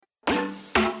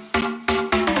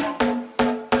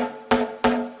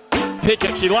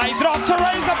Pickett. She lays it off.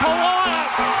 Teresa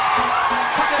Polias.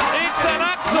 It's an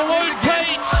absolute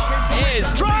peach. Ayres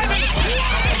driving.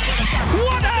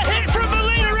 What a hit from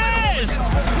Melina Ayres.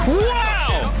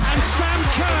 Wow. And Sam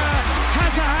Kerr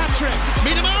has a hat-trick.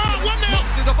 Minamar, 1-0.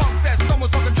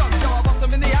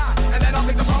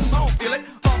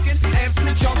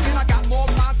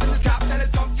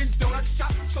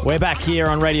 We're back here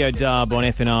on Radio Dub on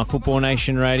FNR Football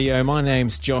Nation Radio. My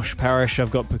name's Josh Parrish.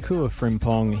 I've got Pakua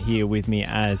Frimpong here with me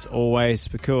as always.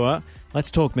 Pakua,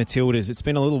 let's talk Matildas. It's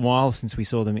been a little while since we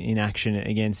saw them in action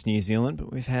against New Zealand,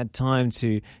 but we've had time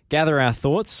to gather our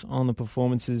thoughts on the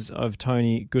performances of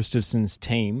Tony Gustafson's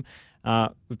team.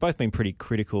 We've both been pretty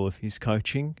critical of his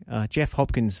coaching. Jeff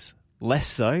Hopkins less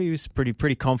so. He was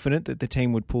pretty confident that the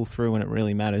team would pull through when it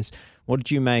really matters. What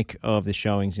did you make of the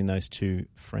showings in those two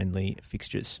friendly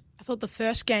fixtures? I thought the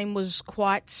first game was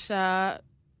quite telling.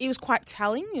 It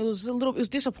was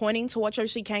disappointing to watch.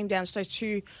 Obviously, came down to those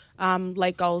two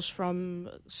late goals from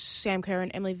Sam Kerr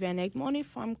and Emily Van Egmond,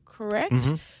 if I'm correct.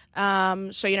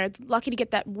 Mm-hmm. So, lucky to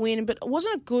get that win, but it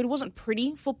wasn't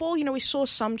pretty football. We saw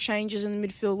some changes in the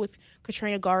midfield with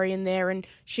Katrina Gorry in there, and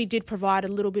she did provide a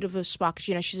little bit of a spark.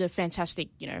 She's a fantastic,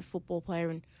 football player,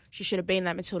 and she should have been in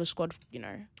that Matilda squad,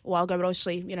 a while ago, but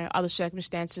obviously, other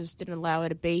circumstances didn't allow her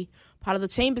to be part of the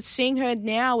team. But seeing her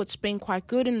now, it's been quite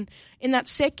good. And in that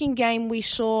second game, we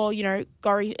saw,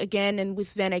 Gorry again and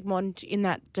with Van Egmond in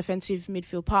that defensive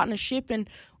midfield partnership. And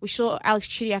we saw Alex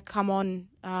Chidiac come on,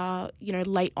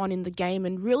 late on in the game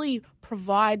and really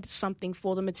provide something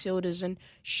for the Matildas. And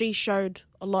she showed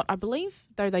a lot, I believe,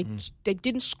 though they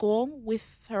didn't score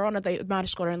with her on it. They might have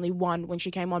scored only one when she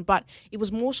came on. But it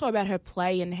was more so about her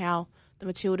play and how the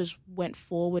Matildas went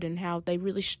forward and how they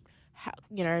really,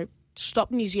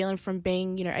 stopped New Zealand from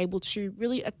being, able to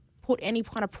really put any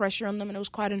kind of pressure on them. And it was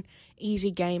quite an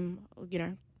easy game,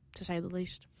 to say the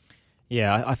least.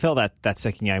 Yeah, I felt that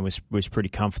second game was pretty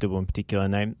comfortable in particular.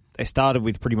 And they started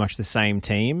with pretty much the same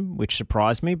team, which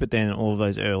surprised me. But then all of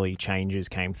those early changes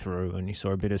came through and you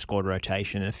saw a bit of squad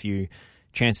rotation, a few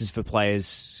chances for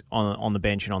players on the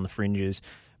bench and on the fringes.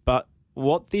 But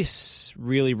what this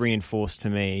really reinforced to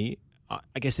me,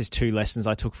 I guess there's two lessons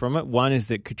I took from it. One is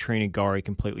that Katrina Gorry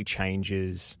completely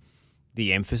changes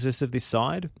the emphasis of this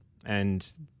side, and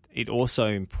it also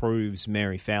improves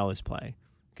Mary Fowler's play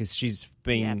because she's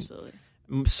been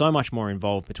so much more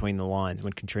involved between the lines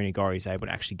when Katrina Gorry is able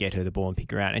to actually get her the ball and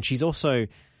pick her out. And she's also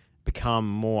become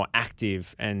more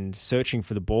active and searching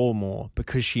for the ball more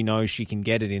because she knows she can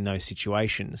get it in those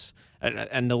situations.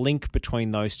 And the link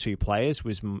between those two players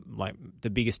was like the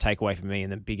biggest takeaway for me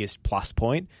and the biggest plus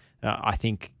point. I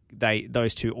think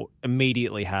those two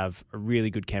immediately have a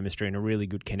really good chemistry and a really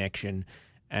good connection,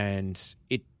 and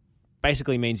it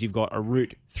basically means you've got a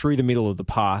route through the middle of the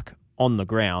park on the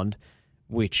ground,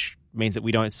 which means that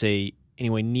we don't see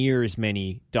anywhere near as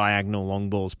many diagonal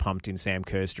long balls pumped in Sam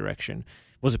Kerr's direction.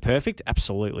 Was it perfect?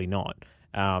 Absolutely not.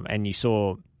 And you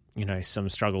saw, some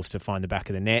struggles to find the back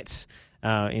of the nets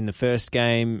in the first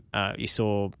game. You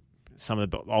saw some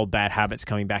of the old bad habits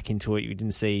coming back into it. You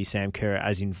didn't see Sam Kerr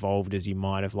as involved as you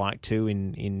might have liked to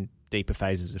in deeper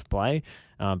phases of play,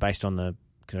 based on the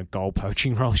kind of goal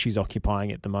poaching role she's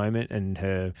occupying at the moment and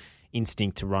her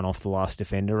instinct to run off the last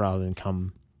defender rather than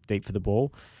come deep for the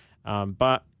ball.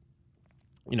 But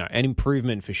an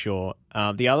improvement for sure.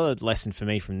 The other lesson for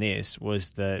me from this was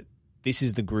that this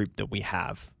is the group that we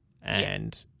have,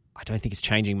 and I don't think it's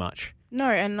changing much. No,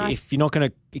 and if you're not going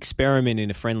to experiment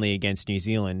in a friendly against New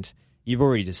Zealand, you've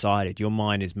already decided. Your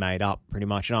mind is made up pretty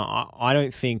much. And I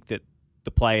don't think that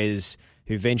the players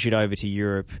who ventured over to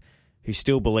Europe, who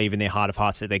still believe in their heart of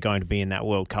hearts that they're going to be in that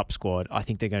World Cup squad, I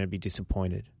think they're going to be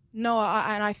disappointed. No,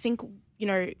 and I think,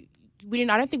 I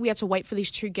don't think we had to wait for these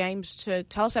two games to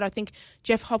tell us that. I think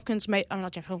Tony Gustafsson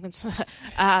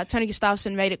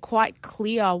made it quite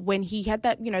clear when he had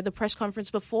that, the press conference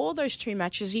before those two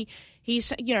matches. He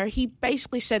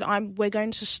basically said, we're going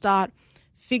to start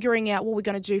figuring out what we're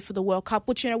going to do for the World Cup,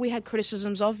 which, we had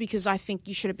criticisms of because I think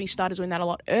you should have been started doing that a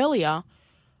lot earlier.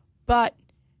 But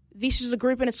this is the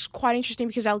group, and it's quite interesting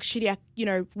because Alex Chidiac,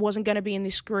 wasn't going to be in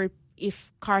this group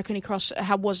if Kyra Cooney-Cross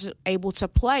was able to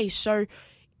play. So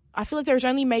I feel like there's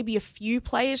only maybe a few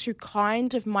players who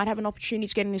kind of might have an opportunity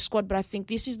to get in this squad, but I think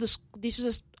this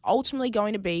is ultimately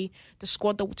going to be the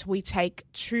squad that we take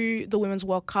to the Women's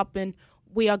World Cup, and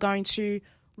we are going to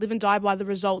live and die by the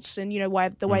results and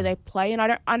the way they play. And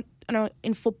I know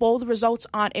in football the results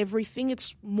aren't everything;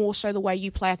 it's more so the way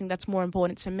you play. I think that's more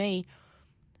important to me.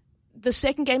 The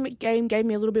second game gave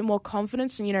me a little bit more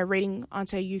confidence, and reading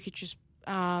Ante Jukic's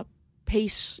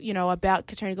piece, about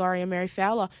Katrina Gorry and Mary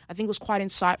Fowler, I think was quite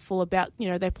insightful about,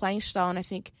 their playing style. And I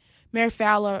think Mary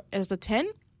Fowler as the 10,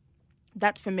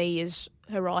 that for me is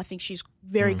her role. I think she's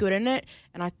very good in it,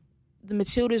 and the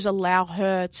Matildas allow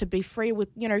her to be free with,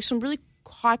 some really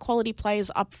high-quality players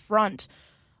up front.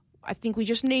 I think we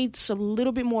just need some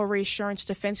little bit more reassurance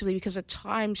defensively, because at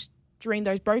times during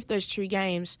both those two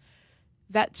games,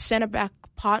 that centre-back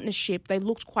partnership, they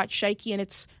looked quite shaky, and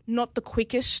it's not the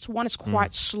quickest one. It's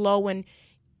quite slow, and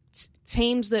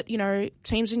teams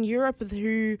in Europe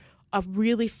who are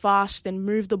really fast and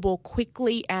move the ball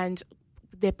quickly and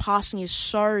their passing is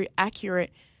so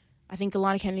accurate. I think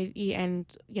Alana Kennedy and,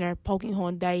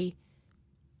 Polkinghorne, they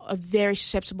are very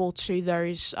susceptible to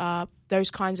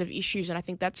those kinds of issues, and I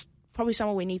think that's probably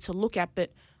something we need to look at,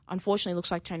 but unfortunately it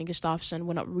looks like Tony Gustafsson,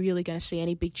 we're not really going to see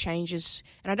any big changes,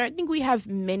 and I don't think we have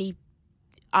many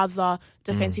other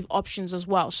defensive options as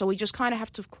well, so we just kind of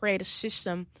have to create a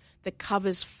system that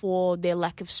covers for their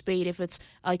lack of speed. If it's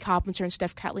Ali Carpenter and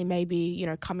Steph Catley maybe,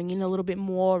 coming in a little bit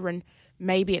more, and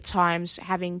maybe at times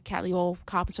having Catley or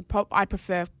Carpenter. I'd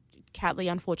prefer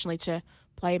Catley, unfortunately, to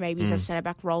play maybe as a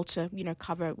centre-back role to,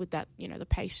 cover with that, the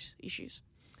pace issues.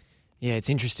 Yeah, it's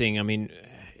interesting. I mean,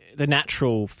 the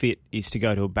natural fit is to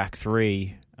go to a back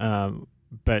three,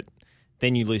 but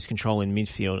then you lose control in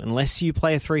midfield. Unless you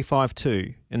play a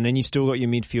 3-5-2, and then you've still got your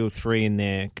midfield three in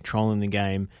there controlling the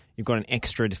game. You've got an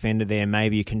extra defender there,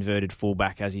 maybe a converted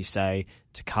fullback, as you say,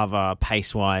 to cover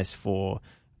pace-wise for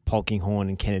Polkinghorne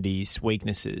and Kennedy's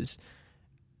weaknesses.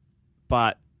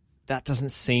 But that doesn't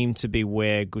seem to be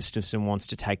where Gustafsson wants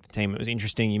to take the team. It was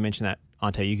interesting, you mentioned that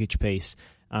Ante Jukic piece,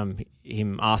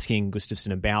 him asking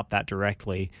Gustafsson about that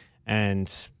directly, and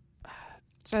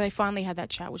so they finally had that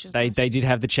chat, which is nice. They did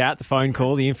have the chat, the phone call,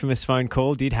 nice. The infamous phone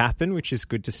call did happen, which is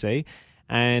good to see.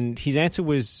 And his answer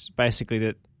was basically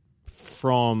that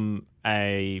from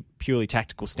a purely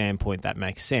tactical standpoint, that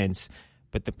makes sense,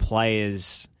 but the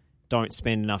players don't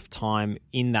spend enough time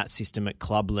in that system at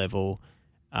club level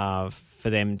for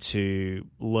them to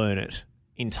learn it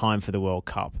in time for the World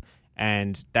Cup.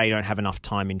 And they don't have enough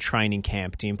time in training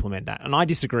camp to implement that. And I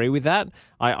disagree with that.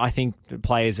 I think the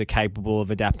players are capable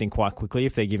of adapting quite quickly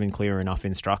if they're given clear enough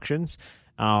instructions.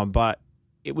 But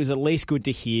it was at least good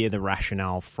to hear the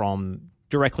rationale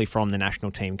directly from the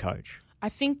national team coach. I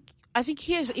think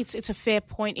it's a fair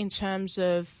point in terms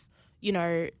of,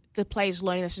 the players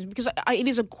learning this, because it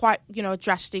is a quite, a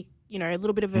drastic, a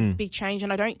little bit of a big change,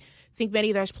 and I don't think many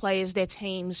of those players, their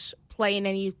teams, play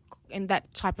in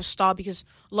that type of style, because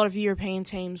a lot of European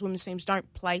teams, women's teams,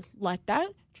 don't play like that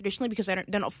traditionally because they're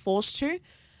not forced to.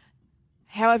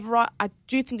 However, I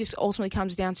do think this ultimately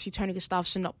comes down to Tony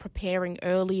Gustafsson not preparing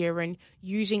earlier and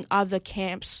using other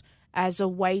camps as a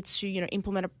way to,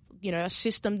 implement a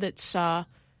system that's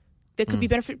that could be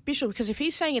beneficial. Because if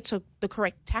he's saying it's the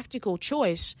correct tactical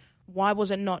choice, why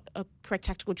was it not a correct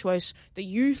tactical choice that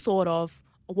you thought of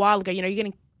a while ago? You're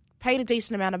getting paid a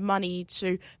decent amount of money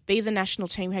to be the national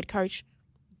team head coach.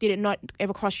 Did it not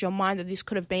ever cross your mind that this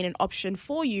could have been an option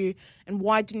for you? And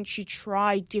why didn't you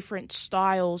try different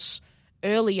styles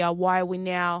earlier? Why are we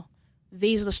now,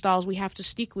 these are the styles we have to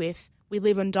stick with. We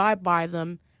live and die by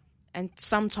them. And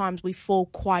sometimes we fall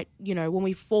quite, when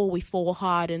we fall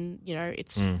hard, and,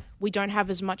 we don't have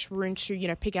as much room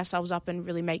to, pick ourselves up and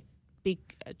really make big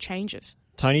changes.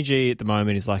 Tony G at the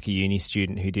moment is like a uni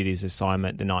student who did his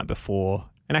assignment the night before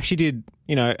and actually did,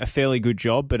 a fairly good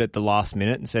job, but at the last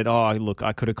minute and said, oh, look,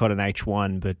 I could have got an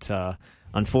H1, but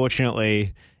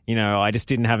unfortunately, I just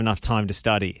didn't have enough time to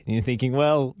study. And you're thinking,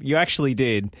 well, you actually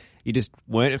did. You just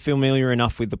weren't familiar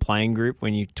enough with the playing group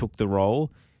when you took the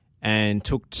role, and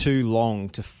took too long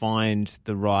to find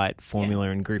the right formula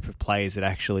and group of players that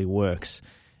actually works.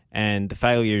 And the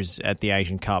failures at the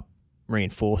Asian Cup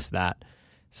reinforced that.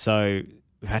 So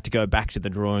we've had to go back to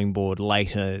the drawing board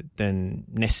later than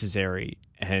necessary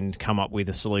and come up with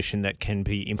a solution that can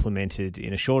be implemented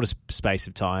in a shorter space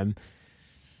of time.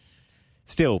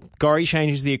 Still, Gorry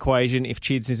changes the equation. If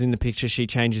Chids is in the picture, she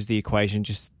changes the equation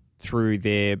just through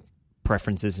their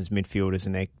preferences as midfielders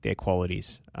and their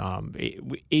qualities,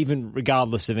 even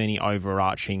regardless of any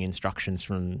overarching instructions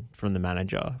from the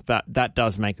manager. That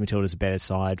does make the Matildas a better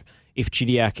side. If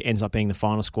Chidiac ends up being the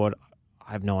final squad,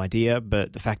 I have no idea,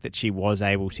 but the fact that she was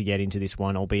able to get into this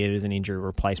one, albeit as an injury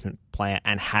replacement player,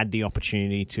 and had the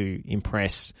opportunity to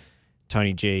impress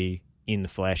Tony G in the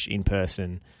flesh, in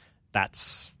person,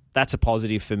 that's a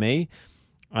positive for me.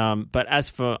 But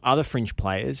as for other fringe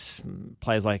players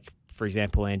like, for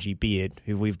example, Angie Beard,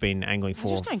 who we've been angling for a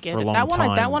long time. I just don't get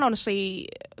it. That one, honestly,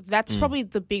 that's probably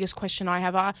the biggest question I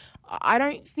have. I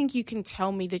don't think you can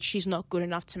tell me that she's not good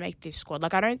enough to make this squad.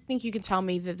 Like, I don't think you can tell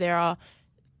me that there are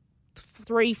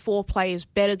 3-4 players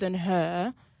better than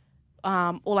her,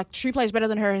 or like 2 players better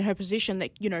than her in her position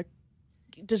that,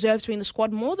 deserves to be in the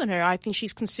squad more than her. I think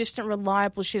she's consistent,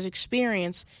 reliable. She has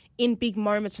experience in big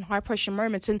moments and high-pressure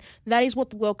moments, and that is what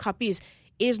the World Cup is.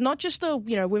 It is not just a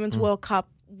Women's World Cup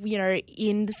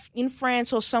in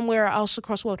France or somewhere else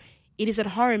across the world. It is at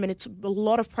home, and it's a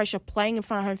lot of pressure playing in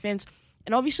front of home fans.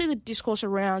 And obviously the discourse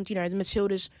around, the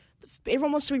Matildas,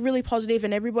 everyone wants to be really positive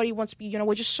and everybody wants to be,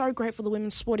 we're just so grateful the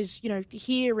women's sport is,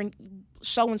 here and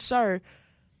so.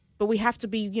 But we have to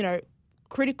be,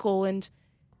 critical, and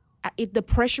the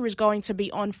pressure is going to be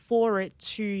on for it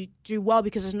to do well,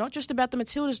 because it's not just about the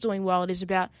Matildas doing well. It is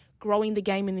about growing the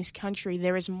game in this country.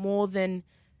 There is more than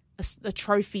a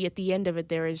trophy at the end of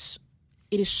it.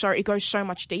 It goes so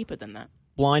much deeper than that.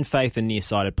 Blind faith and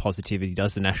nearsighted positivity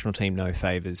does the national team no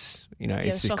favours.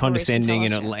 It's condescending,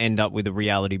 and it'll end up with a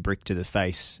reality brick to the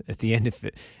face at the end of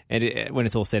it, when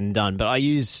it's all said and done. But I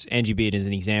use Angie Beard as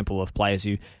an example of players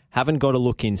who haven't got a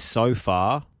look in so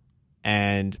far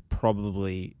and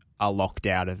probably are locked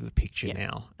out of the picture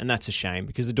now. And that's a shame,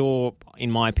 because the door,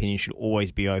 in my opinion, should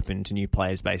always be open to new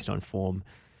players based on form,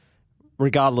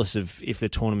 regardless of if the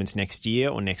tournament's next year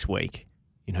or next week.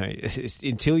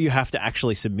 Until you have to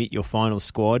actually submit your final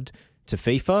squad to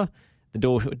FIFA, the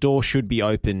door should be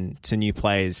open to new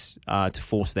players to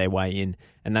force their way in.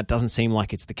 And that doesn't seem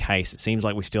like it's the case. It seems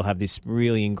like we still have this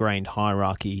really ingrained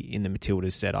hierarchy in the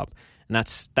Matildas setup. And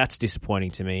that's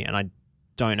disappointing to me. And I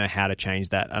don't know how to change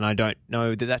that. And I don't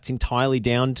know that that's entirely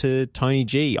down to Tony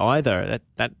G either.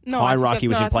 That hierarchy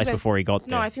was in place before he got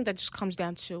there. No, I think that just comes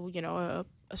down to,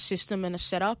 a system and a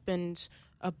setup and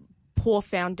a poor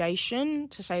foundation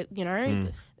to say,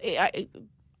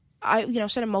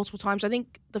 I've said it multiple times. I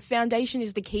think the foundation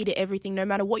is the key to everything. No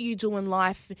matter what you do in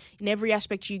life, in every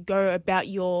aspect you go about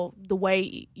the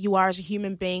way you are as a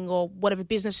human being or whatever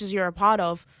businesses you're a part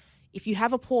of, if you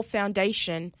have a poor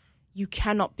foundation, you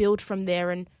cannot build from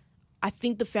there. And I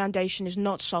think the foundation is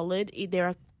not solid.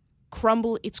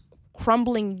 It's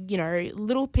crumbling,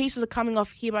 little pieces are coming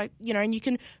off here, and you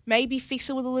can maybe fix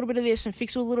it with a little bit of this and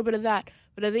fix it with a little bit of that.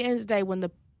 But at the end of the day, when the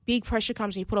big pressure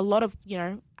comes and you put a lot of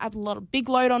big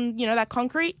load on, that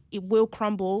concrete, it will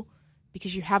crumble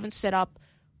because you haven't set up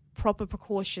proper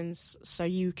precautions so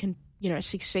you can,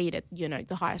 succeed at,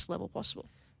 the highest level possible.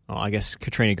 Oh, I guess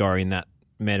Katrina Gorry in that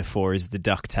metaphor is the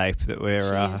duct tape that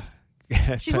we're...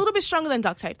 She's a little bit stronger than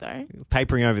duct tape, though.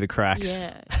 Papering over the cracks.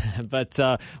 Yeah. But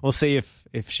we'll see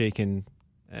if she can...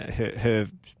 her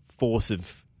force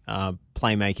of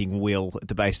playmaking will at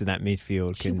the base of that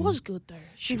midfield. She was good, though.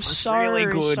 She was so, really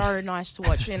good. So nice to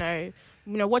watch.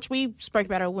 We spoke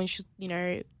about her when she,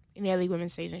 in the A-League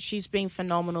women's season. She's been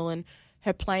phenomenal, and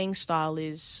her playing style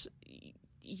is...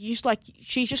 she's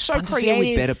just so creative.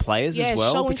 With better players as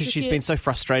well, because she's been so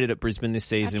frustrated at Brisbane this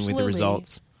season with the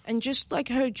results. And just like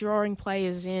her drawing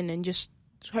players in, and just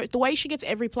the way she gets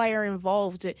every player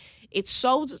involved, it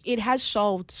has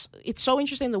solved. It's so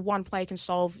interesting that one player can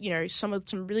solve, some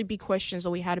really big questions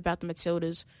that we had about the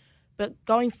Matildas. But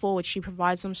going forward, she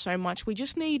provides them so much. We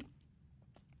just need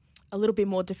a little bit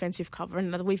more defensive cover,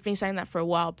 and we've been saying that for a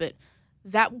while. But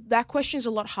that question is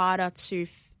a lot harder to,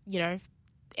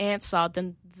 answer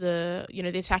than the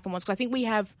attacking ones. Because I think we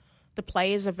have the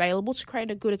players available to create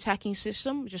a good attacking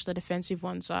system. Just the defensive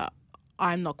ones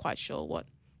I'm not quite sure what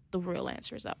the real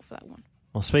answer is for that one.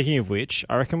 Well, speaking of which,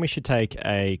 I reckon we should take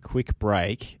a quick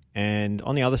break. And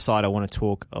on the other side, I want to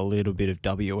talk a little bit of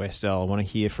WSL. I want to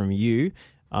hear from you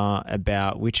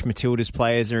about which Matildas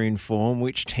players are in form,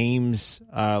 which teams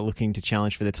are looking to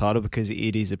challenge for the title, because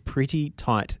it is a pretty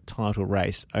tight title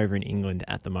race over in England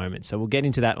at the moment. So we'll get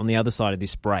into that on the other side of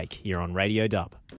this break here on Radio Dub.